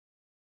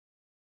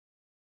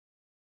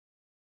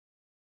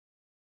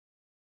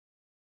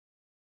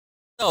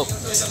So,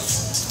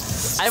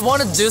 I've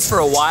wanted to do this for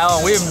a while,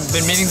 and we've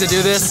been meaning to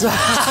do this.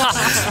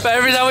 But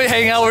every time we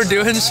hang out, we're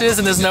doing shit,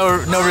 and there's no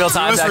real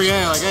time. Like,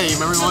 hey, you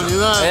remember you want to do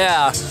that?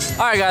 Yeah.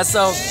 All right, guys.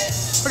 So,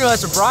 pretty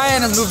much,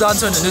 Brian has moved on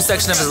to a new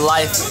section of his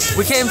life.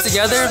 We came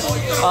together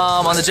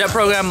on the JET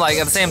program, like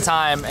at the same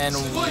time, and I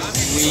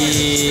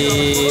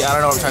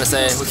don't know what I'm trying to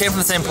say. We came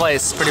from the same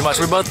place, pretty much.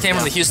 We both came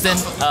from the Houston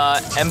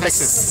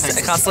Texas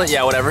consulate,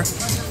 yeah, whatever,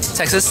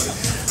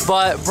 Texas.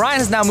 But Brian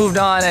has now moved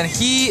on, and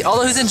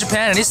although he's in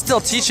Japan and he's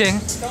still teaching,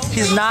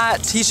 he's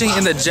not teaching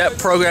in the JET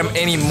program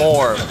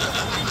anymore.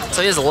 So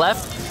he has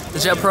left the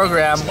JET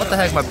program. What the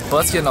heck, my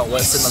butt's getting all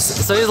wet.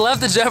 So he's left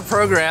the JET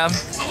program,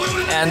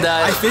 and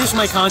I finished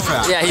my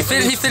contract. Yeah, he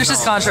finished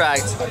his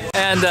contract,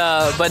 and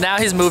but now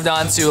he's moved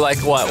on to like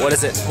what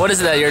is it? What is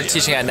it that you're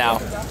teaching at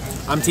now?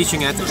 I'm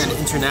teaching at an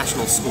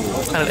international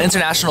school. At an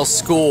international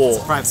school.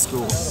 It's a private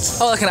school.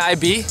 Oh, like an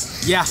IB?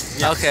 Yeah.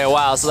 Okay,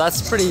 wow. So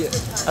that's pretty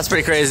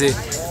crazy.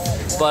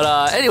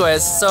 But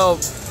anyways, so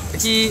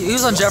he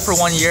was on JET for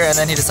 1 year, and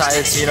then he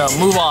decided to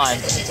move on.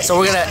 So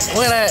we're gonna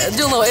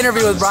do a little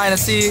interview with Brian and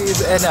see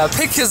and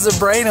pick his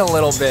brain a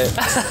little bit.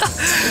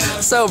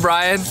 So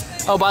Brian,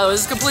 oh, by the way,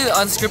 this is completely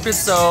unscripted,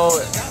 so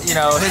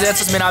his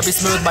answers may not be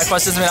smooth, my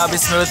questions may not be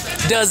smooth.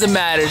 Doesn't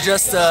matter.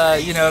 Just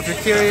if you're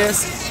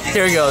curious,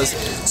 here he goes.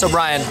 So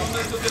Brian,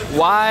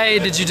 why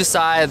did you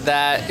decide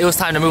that it was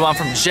time to move on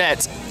from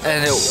JET,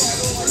 and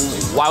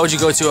why would you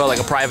go to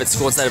a private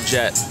school instead of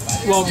JET?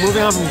 Well,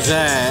 moving on from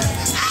JET,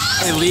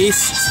 at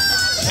least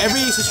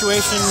every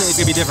situation is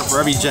gonna be different for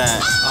every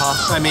JET.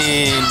 I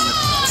mean,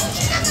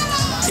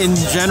 in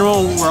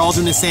general, we're all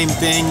doing the same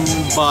thing,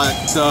 but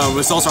the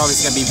results are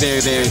obviously gonna be very,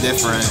 very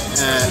different.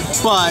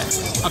 But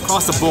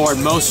across the board,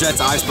 most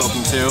JETs I've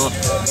spoken to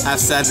have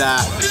said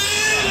that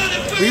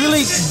we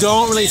really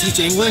don't teach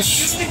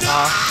English.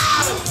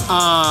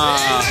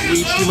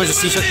 We pretty much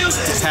just teach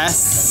the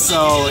tests.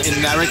 So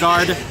in that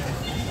regard,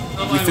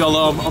 we feel a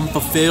little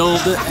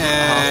unfulfilled,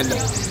 and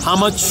how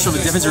much of a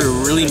difference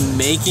we're really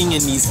making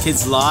in these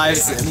kids'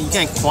 lives, I mean, you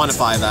can't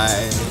quantify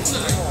that.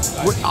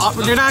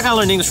 They're not gonna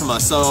learn English from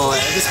us, so at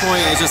this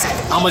point, it's just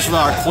how much of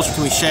our culture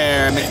can we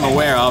share and make them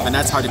aware of, and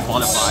that's hard to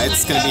quantify.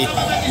 It's gonna be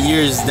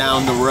years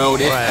down the road,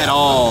 if at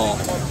all.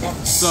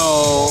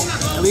 So,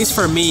 at least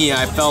for me,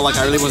 I felt like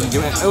I really wasn't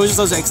doing it. It was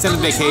just an extended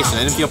vacation.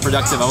 I didn't feel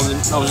productive. I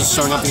was just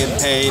showing up and getting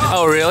paid.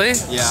 Oh, really?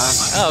 Yeah.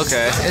 Oh,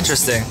 okay.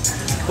 Interesting.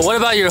 But what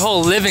about your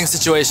whole living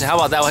situation? How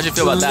about that? How'd you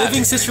feel about that?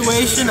 Living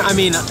situation? I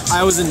mean,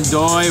 I was in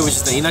Doi, which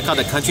is the Inaka,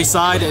 the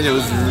countryside, and it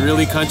was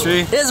really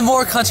country. It is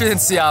more country than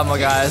Siama,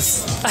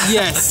 guys.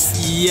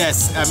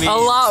 Yes. I mean, a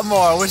lot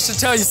more, which should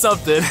tell you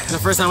something. The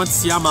first time I went to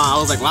Siama, I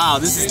was like, wow,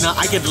 this is not,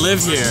 I could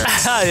live here.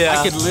 Yeah.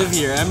 I could live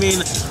here. I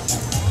mean,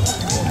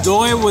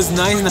 Doi was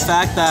nice in the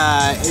fact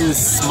that it was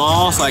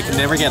small, so I could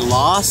never get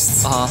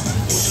lost.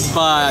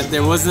 But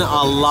there wasn't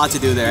a lot to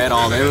do there at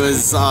all. There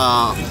was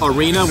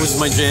Arena, which was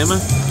my gym.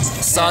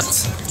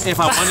 Sucked. If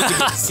I wanted to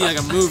go see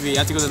a movie, I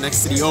had to go to the next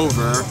city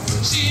over.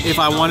 If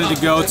I wanted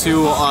to go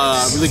to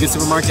a really good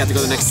supermarket, I had to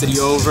go to the next city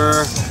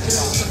over.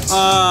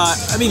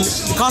 I mean,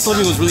 the cost of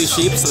living was really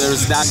cheap, so there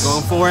was that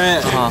going for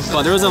it.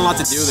 But there wasn't a lot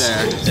to do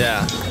there.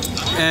 Yeah.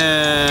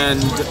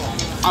 And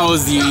I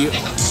was the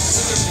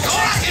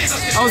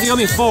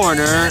only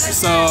foreigner,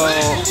 so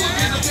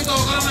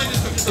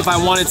if I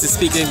wanted to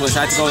speak English,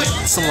 I had to go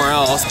somewhere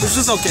else, which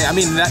is okay. I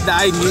mean, that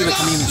I knew the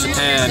community in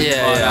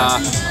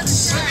Japan.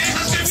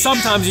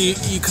 Sometimes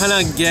you kind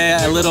of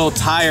get a little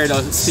tired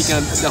of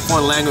speaking the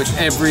foreign language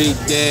every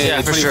day,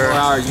 24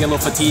 hours. You get a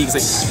little fatigued.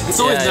 It's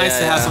always nice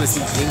to have someone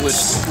speak English.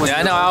 Yeah,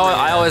 I know.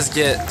 I always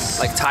get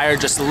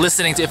tired just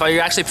listening to. If you're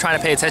actually trying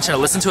to pay attention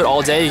and listen to it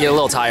all day, you get a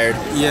little tired.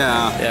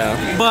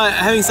 Yeah. But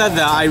having said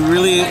that,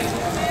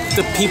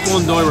 the people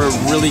in Doi were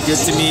really good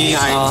to me.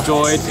 I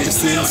enjoyed the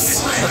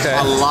students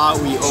a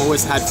lot. We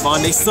always had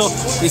fun. They still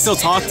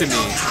talk to me.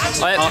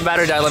 My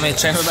battery died. Let me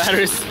change my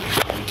batteries.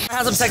 I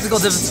had some technical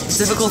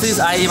difficulties,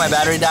 i.e. my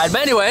battery died.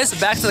 But anyways,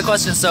 back to the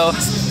question. So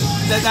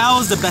that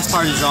was the best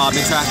part of the job,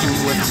 interacting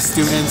with the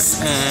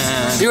students.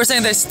 And you were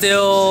saying they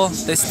still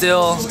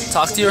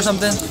talk to you or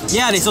something?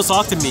 Yeah, they still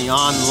talk to me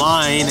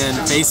online and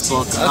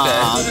Facebook.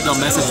 They'll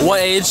message me. What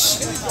age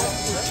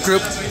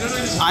group?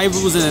 I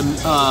was in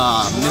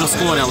middle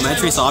school and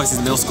elementary, so obviously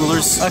the middle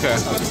schoolers. Okay.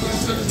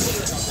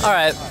 All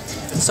right.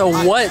 So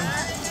what?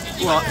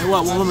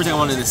 Well, one more thing I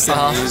wanted to say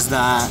is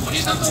that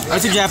I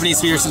took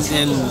Japanese here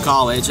in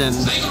college, and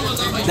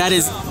that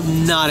is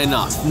not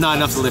enough. Not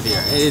enough to live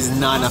here. It is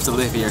not enough to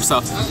live here.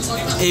 So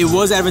it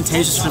was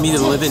advantageous for me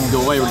to live in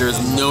Doi where there's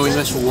no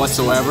English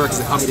whatsoever, because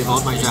it helped me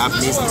develop my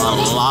Japanese a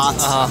lot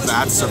to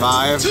have to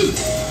survive.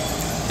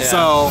 Yeah.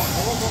 So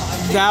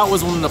that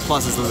was one of the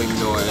pluses of living in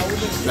Doi.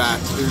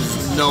 That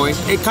there's no,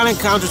 it kind of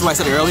counters what I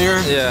said earlier.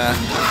 Yeah.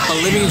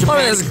 But living in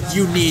Japan,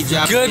 you need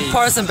Japanese. Good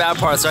parts and bad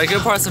parts, right?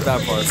 Good parts and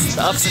bad parts.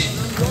 The ups and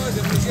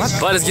my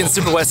butt is getting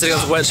super wet sitting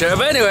on the wet chair.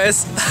 But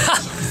anyways,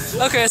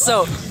 okay.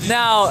 So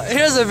now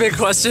here's a big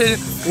question: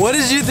 what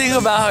did you think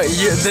about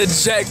the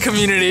JET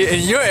community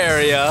in your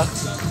area?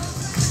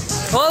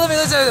 Well, let me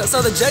tell you, so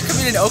the Jet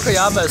community in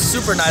Okayama is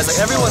super nice. Like,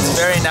 everyone's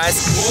very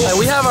nice. Like,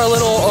 we have our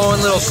own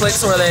little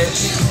cliques where they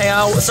hang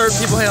out with certain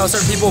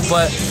people,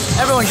 but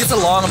everyone gets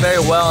along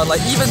very well. And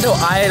like, even though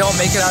I don't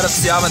make it out of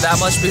Tsuyama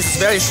that much because it's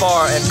very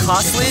far and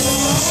costly,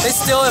 they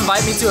still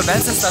invite me to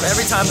events and stuff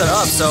every time they're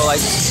up. So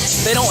like,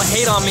 they don't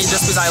hate on me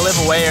just because I live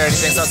away or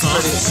anything. So it's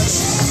pretty.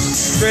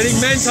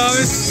 Raining men,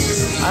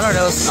 Thomas. I don't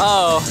know.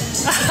 Oh.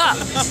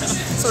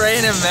 It's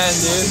raining men,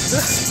 dude.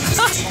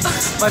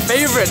 My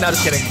favorite. No,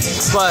 just kidding.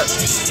 But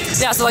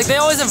yeah, so like they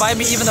always invite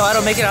me even though I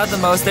don't make it out the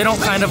most. They don't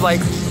kind of like,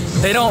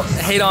 they don't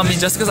hate on me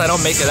just because I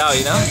don't make it out,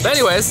 you know? But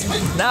anyways,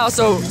 now,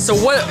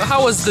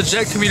 how was the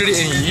Jet community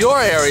in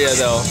your area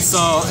though? So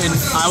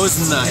I was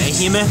in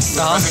Ehime.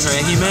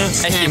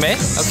 Ehime,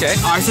 okay.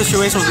 Our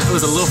situation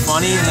was a little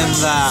funny in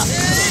that,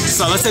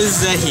 so let's say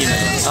this is Ehime.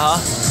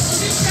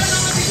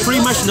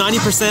 Pretty much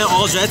 90%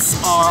 all Jets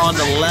are on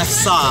the left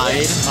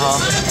side,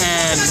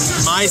 and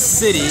my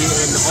city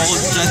and all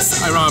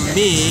Jets around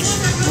me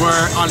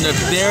were on the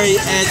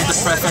very edge of the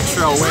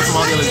prefecture away from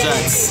all the other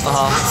Jets.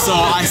 So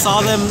I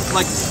saw them,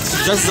 like,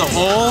 Jets as a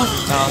whole,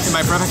 in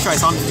my prefecture I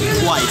saw them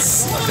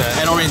twice.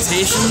 At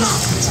orientation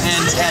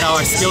and at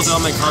our skills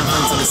development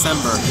conference in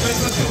December.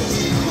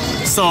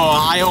 So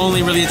I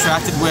only really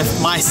interacted with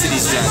my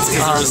city's Jets,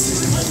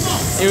 because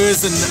it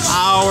was an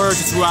hour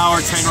to 2 hour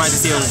train ride to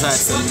see those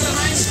Jets,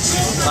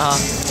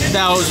 and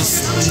that was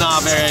just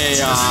not very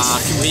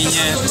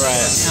convenient. And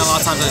a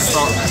lot of times I just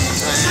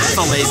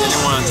felt lazy. I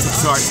didn't want to take a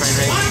 2 hour train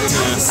ride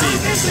to see.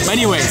 But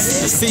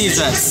anyways, the city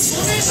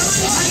Jets.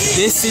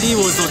 This city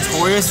was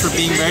notorious for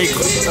being very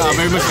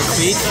much a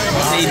clique.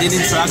 They didn't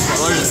interact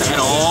with others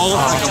at all,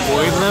 like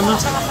avoid them.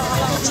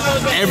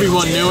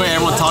 Everyone knew it,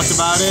 everyone talked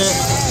about it,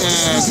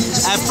 and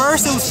at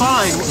first it was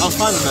fine. I was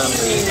fine with them.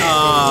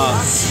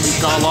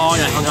 We got along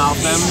and I hung out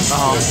with them.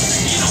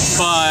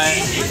 But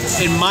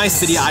in my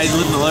city, I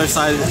lived on the other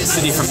side of the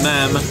city from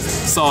them,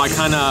 so I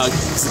kind of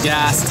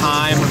gassed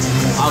time.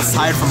 I was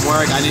tired from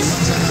work.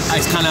 I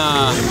kind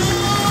of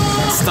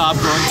stopped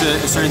going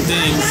to certain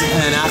things,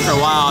 and after a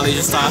while, they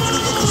just stopped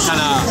kind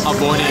of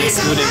avoiding and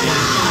excluding me.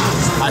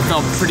 I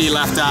felt pretty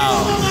left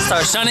out.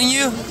 Started shunning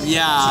you?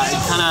 Yeah,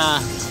 it kind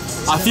of.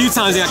 A few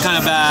times it got kind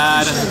of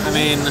bad. I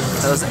mean,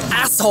 those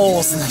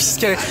assholes. I'm just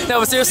kidding. No,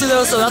 but seriously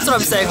though, so that's what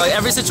I'm saying. Like,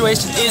 every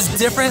situation is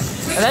different,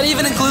 and that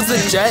even includes the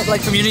Jet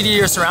like community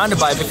you're surrounded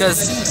by,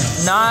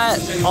 because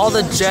not all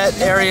the Jet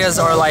areas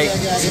are like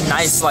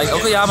nice. Like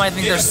Okayama, I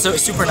think they're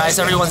super nice.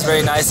 Everyone's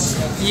very nice.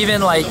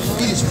 Even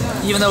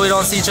though we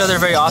don't see each other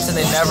very often,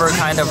 they're never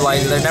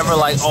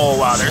like, oh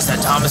wow, there's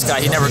that Thomas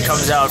guy. He never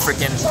comes out,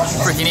 freaking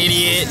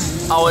idiot.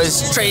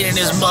 Always training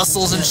his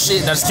muscles and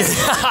shit. No, just kidding.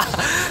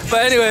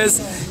 But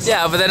anyways.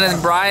 Yeah, but then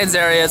in Brian's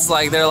area, it's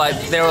like they were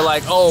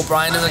like, oh,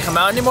 Brian doesn't come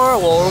out anymore.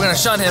 Well, we're gonna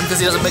shun him because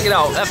he doesn't make it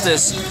out. F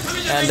this,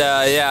 and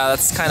yeah,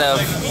 that's kind of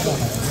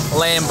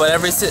lame. But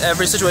every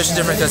situation is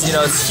different because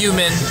it's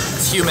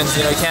humans. You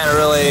can't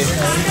really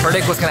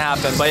predict what's gonna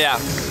happen. But yeah.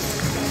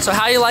 So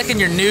how are you liking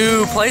your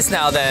new place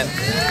now then?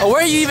 Oh,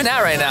 where are you even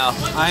at right now?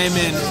 I am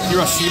in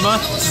Hiroshima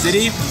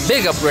City.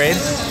 Big upgrade.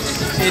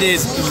 It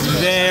is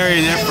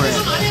very different.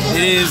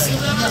 It is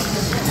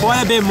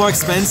quite a bit more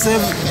expensive,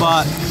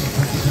 but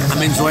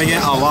I'm enjoying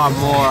it a lot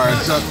more.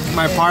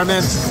 My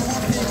apartment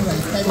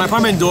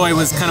in Doi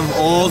was kind of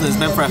old. It's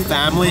meant for a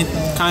family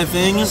kind of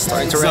thing.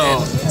 Starting to rain.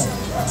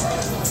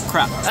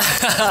 Crap.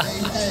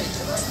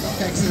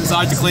 It was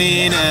hard to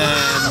clean,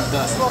 and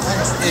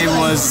it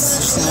was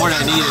just more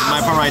than I needed. My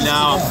apartment right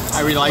now,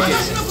 I really like it.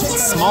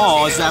 It's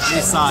small, it's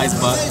Japanese size,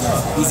 but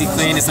easy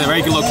clean. It's in a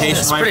very good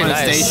location, right in front of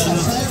the station.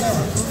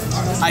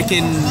 I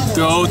can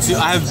go to.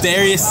 I have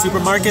various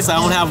supermarkets. I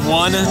don't have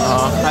one.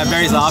 I have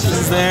various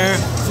options there.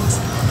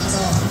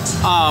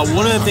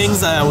 One of the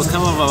things that was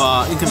kind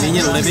of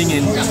inconvenient living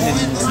in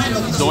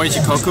Doi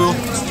Shikoku.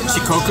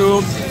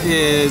 Shikoku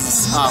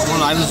is one of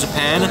the islands of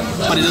Japan,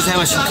 but it doesn't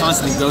have a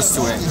Shinkansen that goes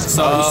to it.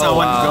 So each time I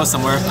wanted to go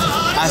somewhere,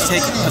 I had to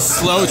take a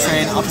slow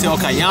train up to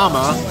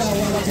Okayama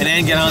and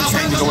then get on the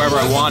train to go wherever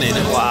I wanted.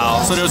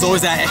 Wow. So there was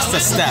always that extra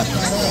step.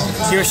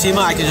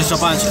 Hiroshima, I can just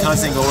jump on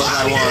Shinkansen and go wherever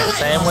I want.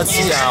 Same with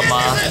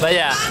Tsuyama. But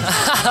yeah.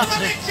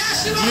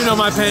 You know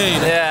my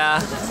pain. Yeah.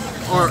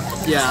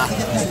 Yeah.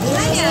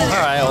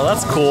 Alright, well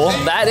that's cool.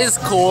 That is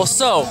cool.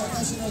 So,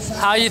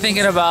 how are you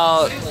thinking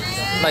about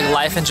like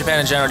life in Japan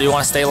in general? Do you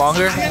want to stay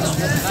longer?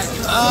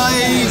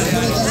 I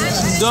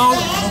don't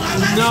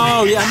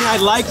know. Yeah, I mean, I'd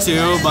like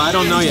to, but I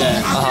don't know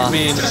yet. I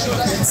mean,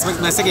 it's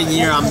like my second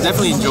year. I'm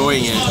definitely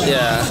enjoying it.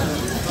 Yeah.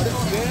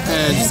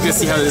 And just gonna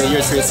see how the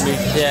year treats me.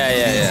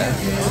 Yeah.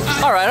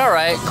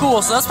 Alright,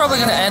 cool. So that's probably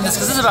gonna end this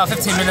because this is about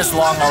 15 minutes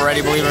long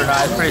already, believe it or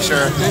not, I'm pretty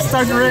sure. It's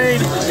starting to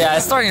rain. Yeah,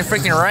 it's starting to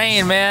freaking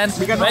rain, man.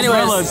 We got no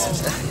umbrellas.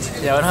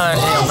 Yeah,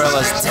 100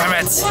 umbrellas. Damn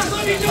it.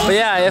 But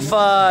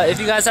yeah, if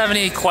you guys have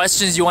any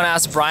questions you want to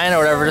ask Brian or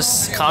whatever,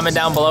 just comment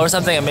down below or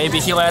something, and maybe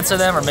he'll answer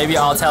them, or maybe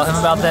I'll tell him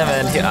about them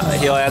and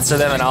he'll answer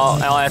them, and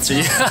I'll answer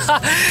you.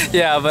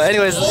 Yeah, but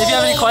anyways, if you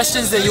have any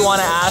questions that you want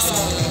to ask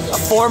a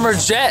former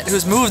Jet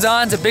who's moved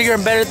on to bigger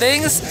and better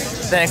things,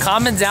 then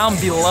comment down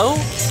below.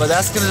 But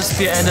that's gonna just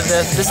be the end of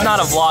this. This is not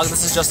a vlog.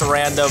 This is just a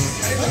random,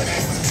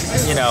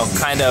 you know,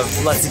 kind of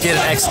let's get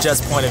an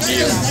XJet's point of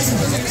view.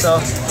 So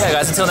yeah,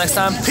 guys. Until next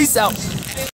time, peace out.